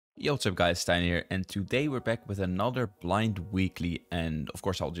Yo, what's up guys, Steiner here, and today we're back with another blind weekly, and of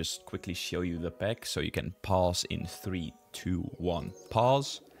course I'll just quickly show you the pack so you can pause in 3, 2, 1,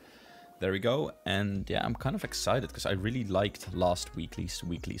 pause. There we go, and yeah, I'm kind of excited because I really liked last weekly's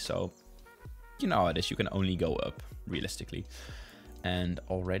weekly, so you know how it is, you can only go up, realistically. And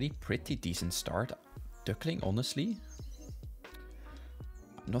already pretty decent start. Duckling, honestly,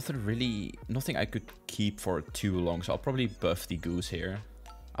 nothing I could keep for too long, so I'll probably buff the goose here.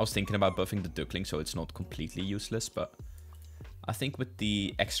 I was thinking about buffing the duckling so it's not completely useless, but I think with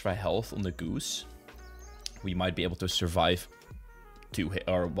the extra health on the goose, we might be able to survive 2 hit,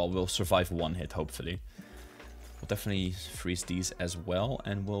 or well, we'll survive 1 hit, hopefully. We'll definitely freeze these as well,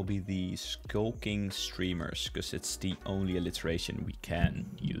 and we'll be the skulking streamers, because it's the only alliteration we can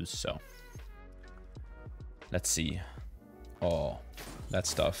use, so. Let's see. Oh,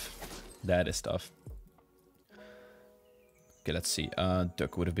 that's tough. That is tough. Okay, let's see.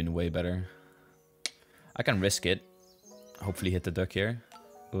 Duck would have been way better. I can risk it. Hopefully hit the duck here.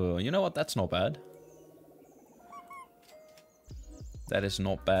 You know what? That's not bad. That is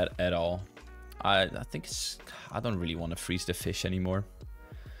not bad at all. I think it's... I don't really want to freeze the fish anymore.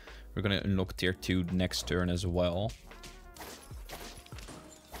 We're going to unlock tier 2 next turn as well.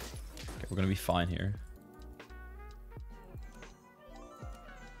 Okay, we're going to be fine here.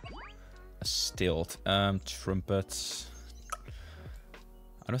 A stilt. Trumpets.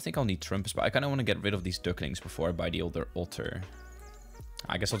 I don't think I'll need trumpets, but I kind of want to get rid of these ducklings before I buy the older otter.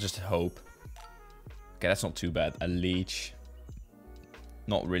 I guess I'll just hope. Okay, that's not too bad. A leech.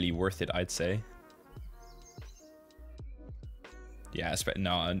 Not really worth it, I'd say. Yeah,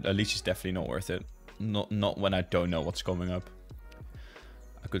 no, a leech is definitely not worth it. Not when I don't know what's coming up.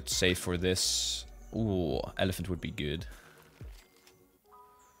 I could save for this. Ooh, elephant would be good.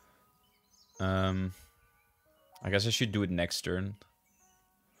 I guess I should do it next turn.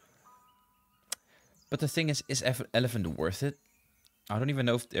 But the thing is elephant worth it? I don't even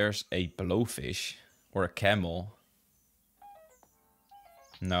know if there's a blowfish or a camel.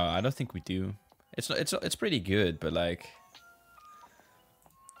 No, I don't think we do. It's pretty good, but like,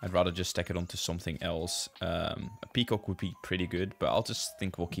 I'd rather just stack it onto something else. A peacock would be pretty good, but I'll just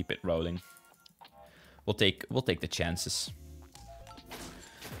think we'll keep it rolling. We'll take the chances.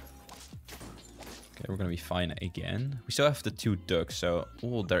 Okay, we're gonna be fine again. We still have the 2 ducks, so...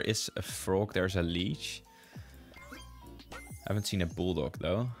 Oh, there is a frog, there's a leech. Haven't seen a bulldog,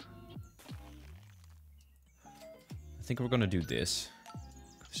 though. I think we're gonna do this.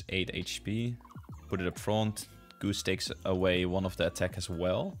 It's 8 HP. Put it up front. Goose takes away 1 of the attack as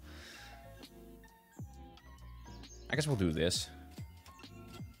well. I guess we'll do this.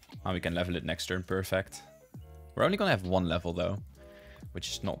 And we can level it next turn, perfect. We're only gonna have 1 level, though. Which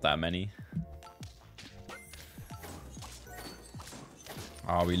is not that many.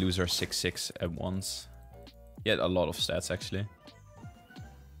 Oh, we lose our 6/6 at once. Yeah, a lot of stats, actually.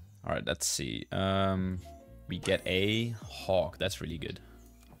 Alright, let's see. We get a hawk. That's really good.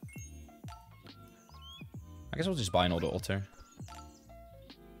 I guess we'll just buy another otter.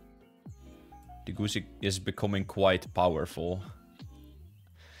 The goose is becoming quite powerful.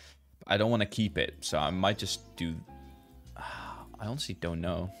 I don't want to keep it, so I might just do... I honestly don't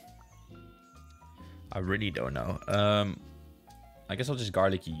know. I really don't know. I guess I'll just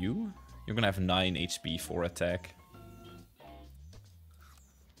garlic you. You're gonna have 9 HP for attack.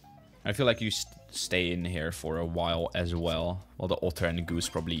 I feel like you stay in here for a while as well, while the otter and the goose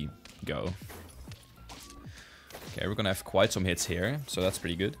probably go. Okay, we're gonna have quite some hits here, so that's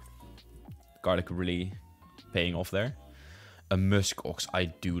pretty good. Garlic really paying off there. A musk ox, I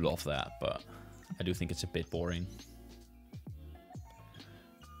do love that, but I do think it's a bit boring.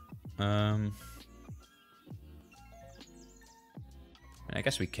 I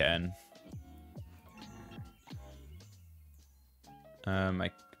guess we can.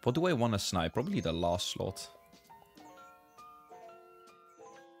 What do I want to snipe? Probably the last slot.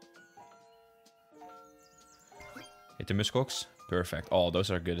 Hit the muskox. Perfect. Oh,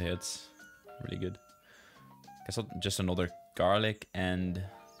 those are good hits. Really good. Guess I'll just another garlic and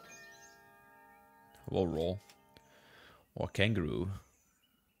we'll roll. Or kangaroo.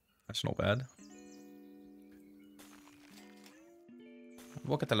 That's not bad.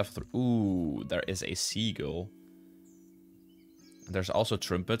 Walk at the level 3. Ooh, there is a seagull. There's also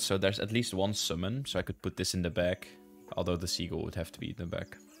trumpet, so there's at least 1 summon. So I could put this in the back. Although the seagull would have to be in the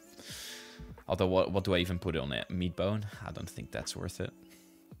back. Although, what do I even put on it? Meat bone? I don't think that's worth it.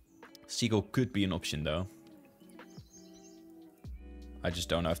 Seagull could be an option, though. I just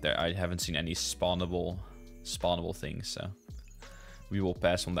don't know if there... I haven't seen any spawnable things, so... We will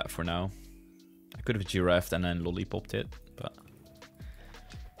pass on that for now. I could have giraffed and then lollipopped it, but...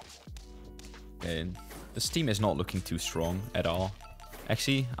 Okay, this team is not looking too strong at all.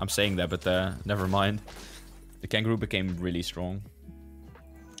 Actually, I'm saying that, but never mind. The kangaroo became really strong.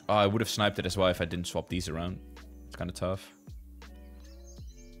 Oh, I would have sniped it as well if I didn't swap these around. It's kind of tough.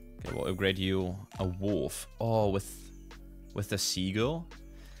 Okay, we'll upgrade you a wolf. Oh, with a seagull?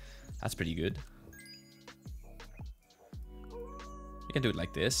 That's pretty good. You can do it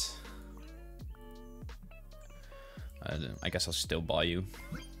like this. I guess I'll still buy you.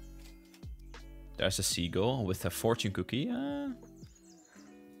 There's a seagull with a fortune cookie. I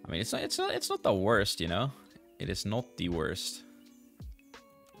mean, it's not the worst, you know. It is not the worst.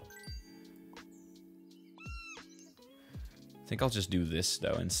 I think I'll just do this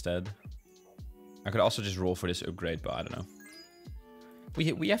though instead. I could also just roll for this upgrade, but I don't know.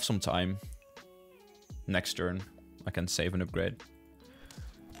 We have some time. Next turn, I can save an upgrade.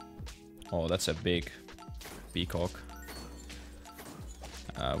 Oh, that's a big peacock.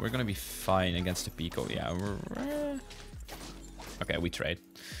 We're gonna be fine against the peacock. Yeah, okay, we trade.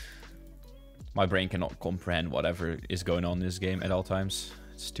 My brain cannot comprehend whatever is going on in this game at all times.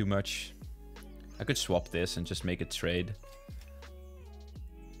 It's too much. I could swap this and just make a trade.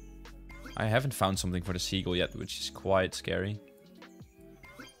 I haven't found something for the seagull yet, which is quite scary.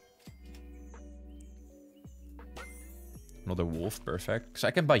 Another wolf, perfect. Because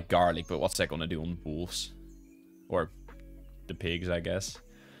I can buy garlic, but what's that gonna do on wolves? Or the pigs, I guess.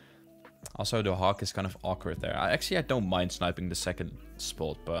 Also, the hawk is kind of awkward there. I don't mind sniping the second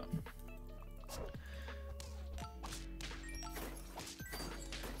spot, but...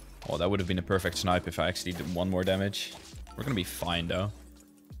 Oh, that would have been a perfect snipe if I actually did one more damage. We're gonna be fine, though.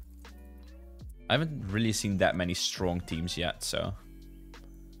 I haven't really seen that many strong teams yet, so...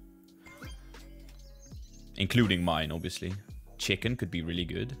 Including mine, obviously. Chicken could be really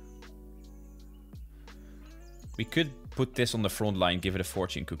good. We could put this on the front line, give it a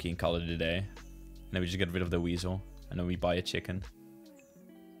fortune cookie and call it a day. And then we just get rid of the weasel. And then we buy a chicken.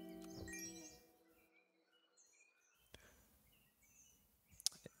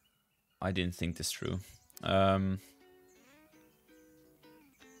 I didn't think this through. I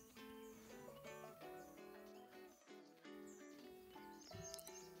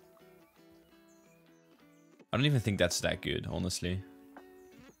don't even think that's that good, honestly.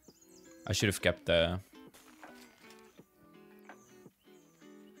 I should have kept the...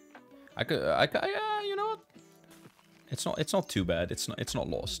 you know what? It's not too bad. It's not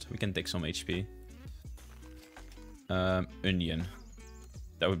lost. We can take some HP. Onion.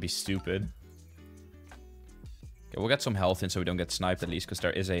 That would be stupid. Okay, we'll get some health in so we don't get sniped at least, because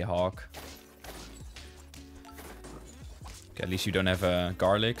there is a hawk. Okay, at least you don't have a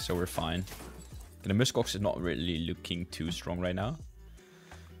garlic, so we're fine. And the muskox is not really looking too strong right now.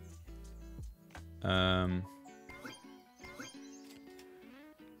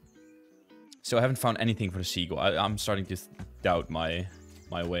 So I haven't found anything for the seagull. I'm starting to doubt my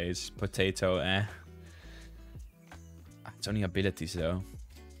ways. Potato, eh. It's only abilities though.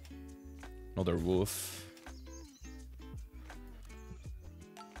 Another wolf.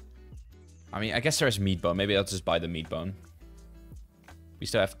 I mean, I guess there's meat bone. Maybe I'll just buy the meat bone. We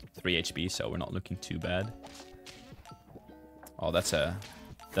still have 3 HP, so we're not looking too bad. Oh, that's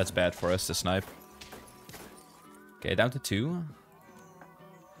bad for us to snipe. Okay, down to 2.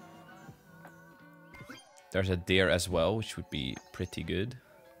 There's a deer as well, which would be pretty good.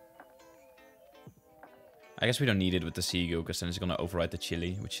 I guess we don't need it with the seagull, because then it's gonna override the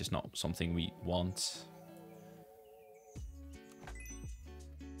chili, which is not something we want.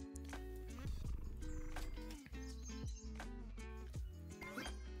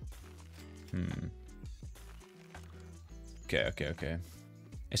 Okay.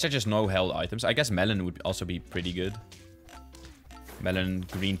 Is there just no held items? I guess melon would also be pretty good. Melon,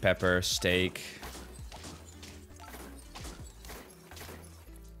 green pepper, steak.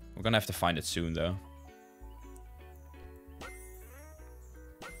 We're gonna have to find it soon, though.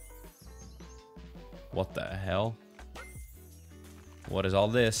 What the hell? What is all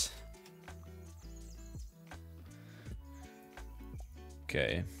this?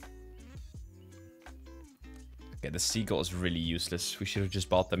 Okay. Okay, the seagull is really useless. We should have just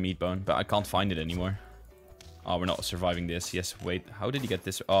bought the meat bone, but I can't find it anymore. Oh, we're not surviving this. Yes, wait. How did he get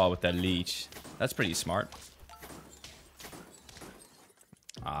this? Oh, with that leech. That's pretty smart.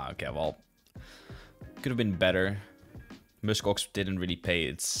 Ah, okay, well. Could have been better. Muskox didn't really pay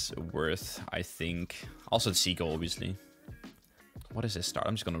its worth, I think. Also the seagull, obviously. What is this start?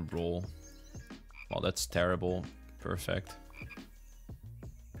 I'm just gonna roll. Well, that's terrible. Perfect.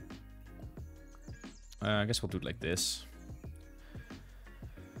 I guess we'll do it like this.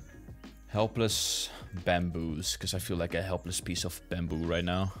 Helpless bamboos, because I feel like a helpless piece of bamboo right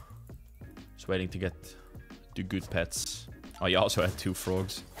now. Just waiting to get the good pets. Oh, you also had 2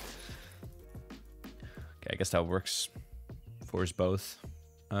 frogs. Okay, I guess that works for us both.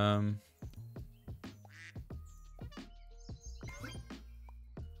 Yeah.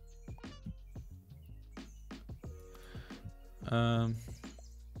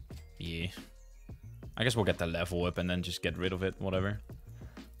 I guess we'll get the level up and then just get rid of it, whatever.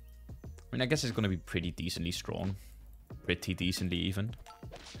 I mean, I guess it's gonna be pretty decently strong. Pretty decently, even.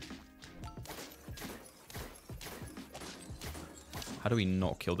 How do we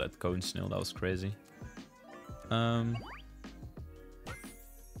not kill that cone snail? That was crazy.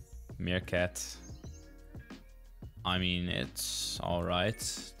 Meerkat. I mean, it's alright.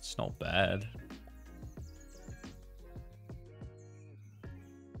 It's not bad.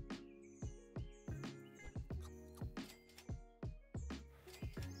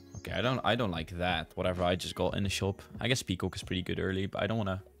 Okay, I don't like that. Whatever I just got in the shop. I guess Peacock is pretty good early, but I don't want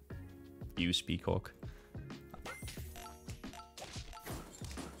to use Peacock.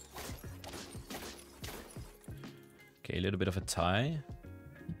 Okay, a little bit of a tie.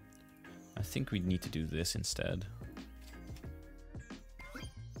 I think we need to do this instead.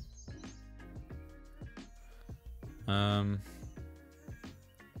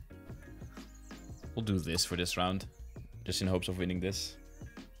 We'll do this for this round, just in hopes of winning this.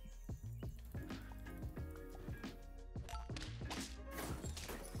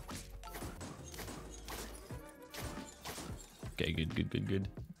 Okay, good. Okay,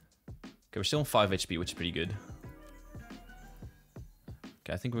 we're still on 5 HP, which is pretty good.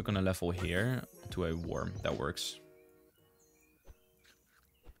 Okay, I think we're gonna level here to a worm. That works.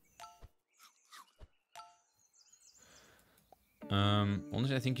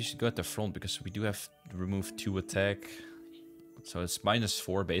 Honestly, I think you should go at the front because we do have to remove 2 attack. So it's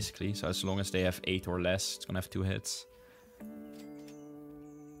 -4 basically. So as long as they have 8 or less, it's gonna have 2 hits.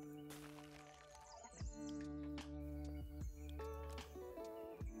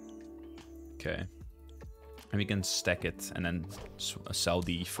 Okay. And we can stack it and then sell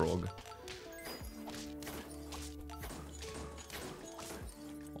the frog.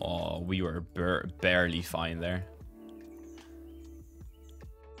 Oh, we were barely fine there.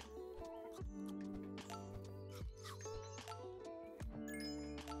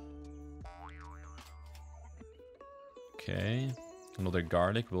 Okay. Another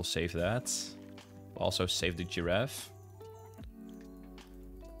garlic, we'll save that. We'll also save the giraffe.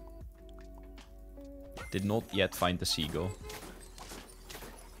 Did not yet find the seagull.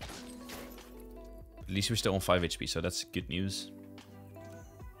 At least we're still on 5 HP, so that's good news.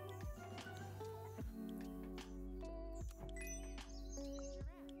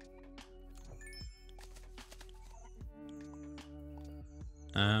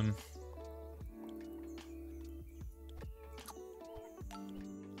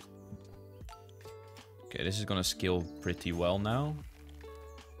 Okay, this is gonna scale pretty well now.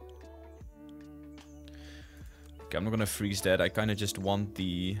 Okay, I'm not gonna freeze that. I kind of just want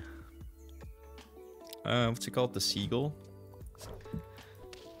the... what's it called? The seagull.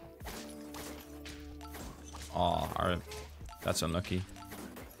 Oh, that's unlucky.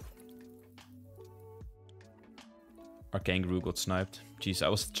 Our kangaroo got sniped. Jeez, I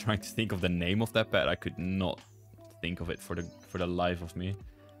was trying to think of the name of that pet. I could not think of it for the life of me.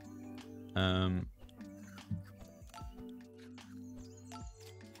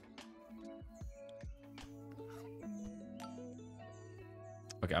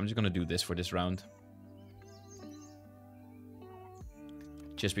 Okay, I'm just gonna do this for this round.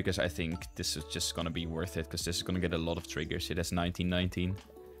 Just because I think this is just gonna be worth it, because this is gonna get a lot of triggers. It has 1919.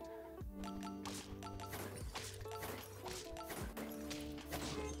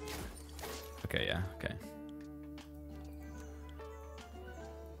 Okay, yeah, okay.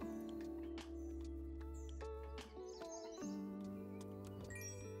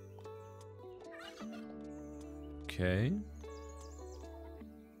 Okay.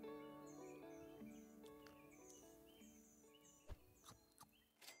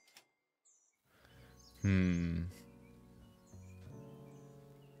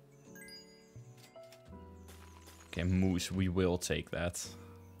 Okay, moose, we will take that.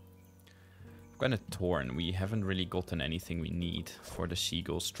 Kind of torn. We haven't really gotten anything we need for the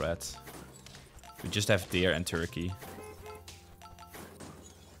seagull strat. We just have deer and turkey.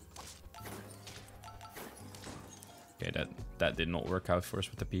 Okay, that did not work out for us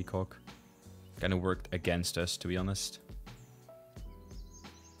with the peacock. Kind of worked against us, to be honest.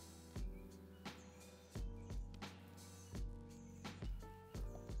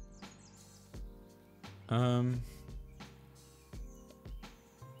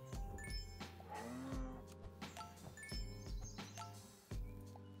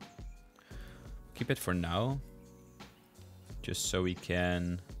 keep it for now. Just so we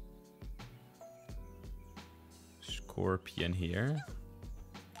can... Scorpion here.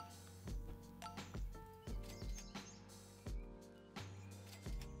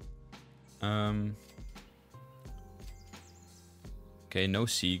 Okay, no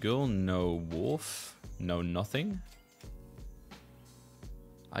seagull, no wolf, no nothing.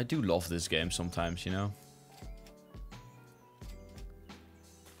 I do love this game sometimes, you know.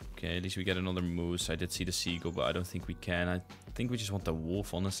 Okay, at least we get another moose. I did see the seagull, but I don't think we can. I think we just want the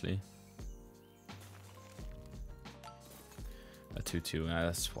wolf, honestly. A 2-2,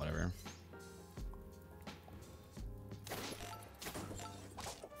 that's whatever.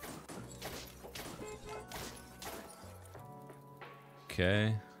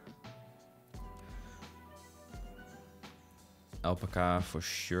 Okay. Alpaca for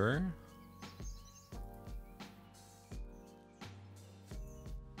sure.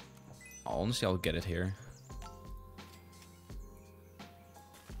 Honestly, I'll get it here.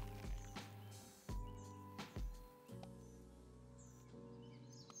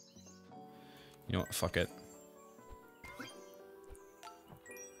 You know what? Fuck it.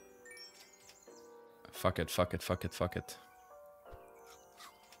 Fuck it, fuck it, fuck it, fuck it.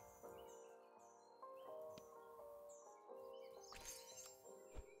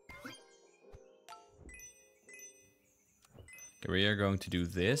 Okay, we are going to do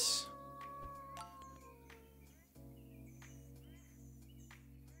this.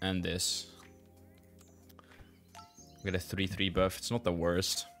 And this. We get a 3-3 buff. It's not the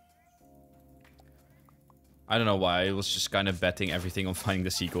worst. I don't know why. I was just kind of betting everything on finding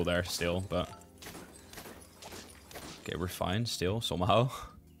the seagull there still, but... Okay, we're fine still, somehow.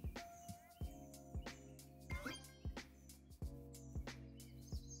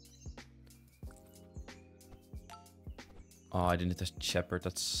 Oh, I didn't hit the Shepherd.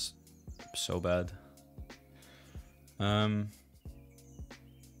 That's so bad.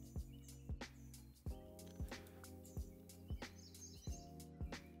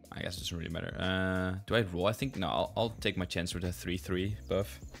 I guess it doesn't really matter. Do I roll? I think no. I'll take my chance with a 3-3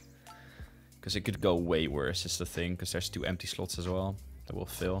 buff. Because it could go way worse, is the thing. Because there's 2 empty slots as well that will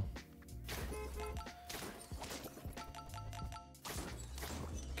fill.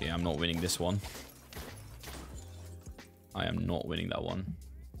 Okay, I'm not winning this one. I am not winning that one.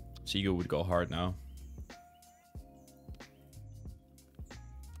 Seagull would go hard now.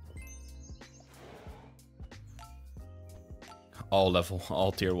 All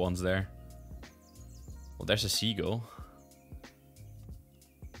tier 1s there. Well, there's a seagull.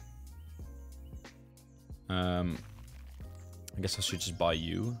 I guess I should just buy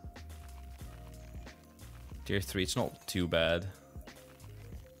you. Tier 3, it's not too bad.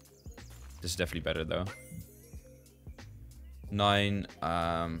 This is definitely better though. 9,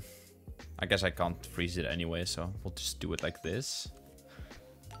 I guess I can't freeze it anyway, so we'll just do it like this.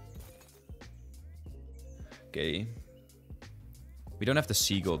 Okay. We don't have the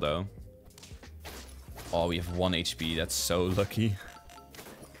seagull though. Oh, we have 1 HP, that's so lucky.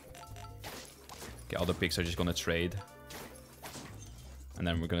 Okay, all the pigs are just gonna trade. And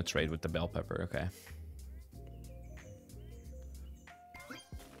then we're gonna trade with the bell pepper, okay.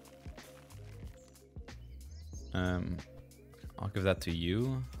 I'll give that to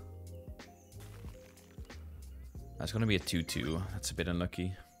you. That's gonna be a 2-2. That's a bit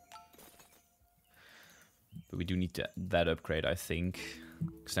unlucky. But we do need that upgrade, I think.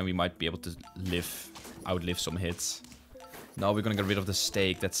 Because then we might be able to outlive some hits. No, we're gonna get rid of the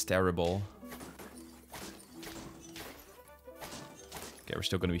steak. That's terrible. Okay, we're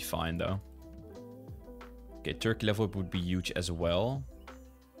still gonna be fine though. Okay, turkey level up would be huge as well.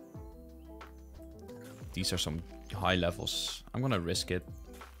 These are some high levels. I'm gonna risk it.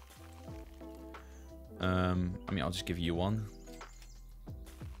 I mean, I'll just give you one.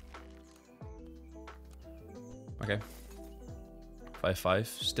 Okay. 5-5.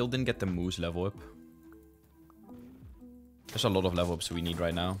 Still didn't get the moose level up. There's a lot of level ups we need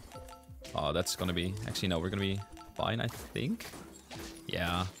right now. Oh, that's gonna be... Actually, no, we're gonna be fine, I think.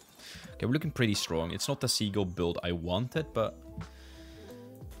 Yeah. Okay, we're looking pretty strong. It's not the seagull build I wanted, but...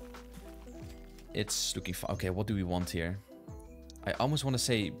 It's looking fine. Okay, what do we want here? I almost want to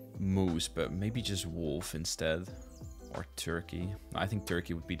say moose, but maybe just wolf instead. Or turkey. I think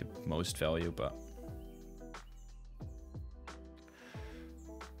turkey would be the most value, but...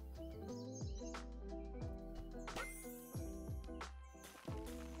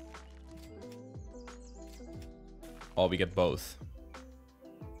 Oh, we get both.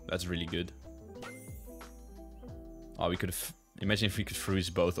 That's really good. Oh, we could have... Imagine if we could freeze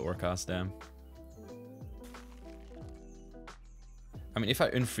both orcas, damn. I mean, if I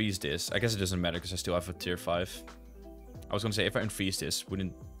unfreeze this, I guess it doesn't matter because I still have a tier 5. I was gonna say, if I unfreeze this,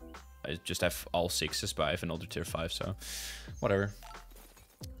 wouldn't I just have all 6s, but I have another tier 5, so whatever.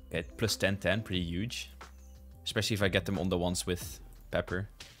 Okay, plus 10, pretty huge. Especially if I get them on the ones with pepper.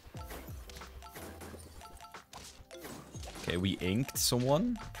 Okay, we inked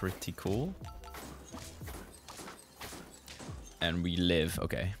someone. Pretty cool. And we live.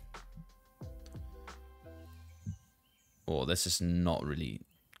 Okay. Oh, this is not really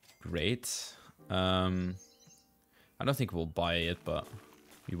great. I don't think we'll buy it, but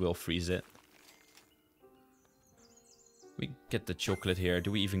we will freeze it. We get the chocolate here.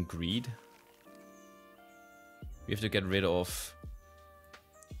 Do we even greed? We have to get rid of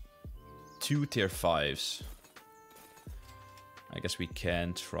 2 tier 5s. I guess we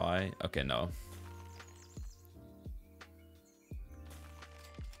can try. Okay, no.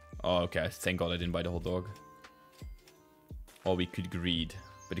 Oh, okay. Thank God I didn't buy the hot dog. Or we could greed,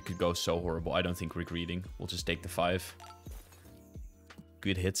 but it could go so horrible. I don't think we're greeding. We'll just take the 5.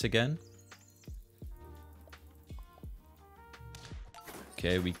 Good hits again.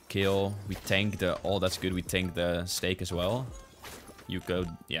 Okay, we kill. We tank the... Oh, that's good. We tank the steak as well. You go...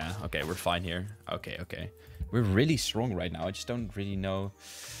 Yeah, okay, we're fine here. Okay, okay. We're really strong right now. I just don't really know.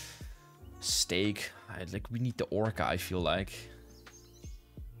 Steak. Like, we need the orca, I feel like.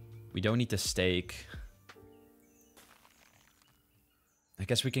 We don't need the steak. I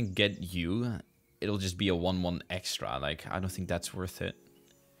guess we can get you. It'll just be a 1-1 extra. Like, I don't think that's worth it.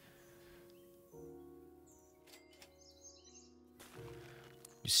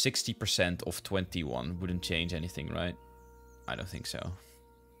 You 60% of 21 wouldn't change anything, right? I don't think so.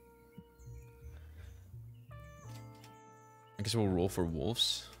 I guess we'll roll for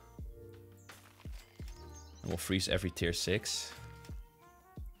wolves. And we'll freeze every tier 6.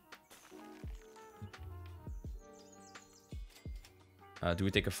 Do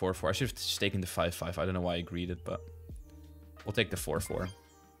we take a 4-4? I should have just taken the 5-5. I don't know why I agreed it, but we'll take the 4-4.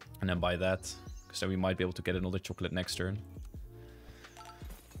 And then buy that. Because then we might be able to get another chocolate next turn.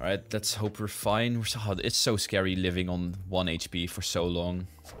 Alright, let's hope we're fine. It's so scary living on 1 HP for so long.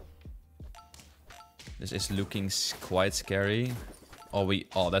 This is looking quite scary. Oh, we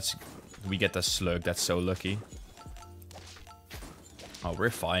get the slug. That's so lucky. Oh, we're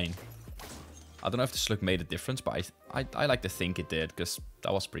fine. I don't know if the slug made a difference, but I like to think it did, because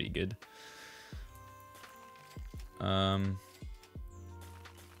that was pretty good. Oh,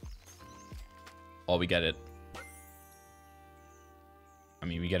 we get it. I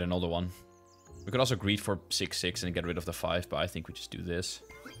mean, we get another one. We could also greed for 6-6 and get rid of the 5, but I think we just do this.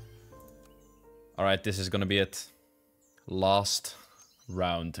 Alright, this is gonna be it. Last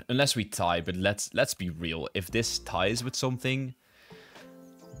round. Unless we tie, but let's be real. If this ties with something,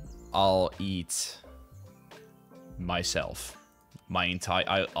 I'll eat myself.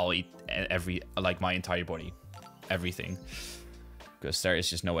 I'll eat my entire body. Everything. Because there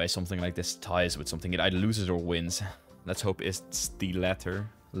is just no way something like this ties with something. It either loses or wins. Let's hope it's the letter.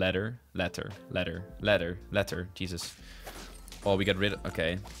 Letter. Jesus. Oh, we got rid of...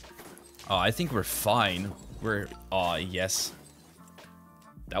 Okay. Oh, I think we're fine. Oh, yes.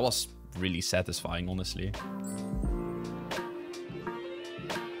 That was really satisfying, honestly.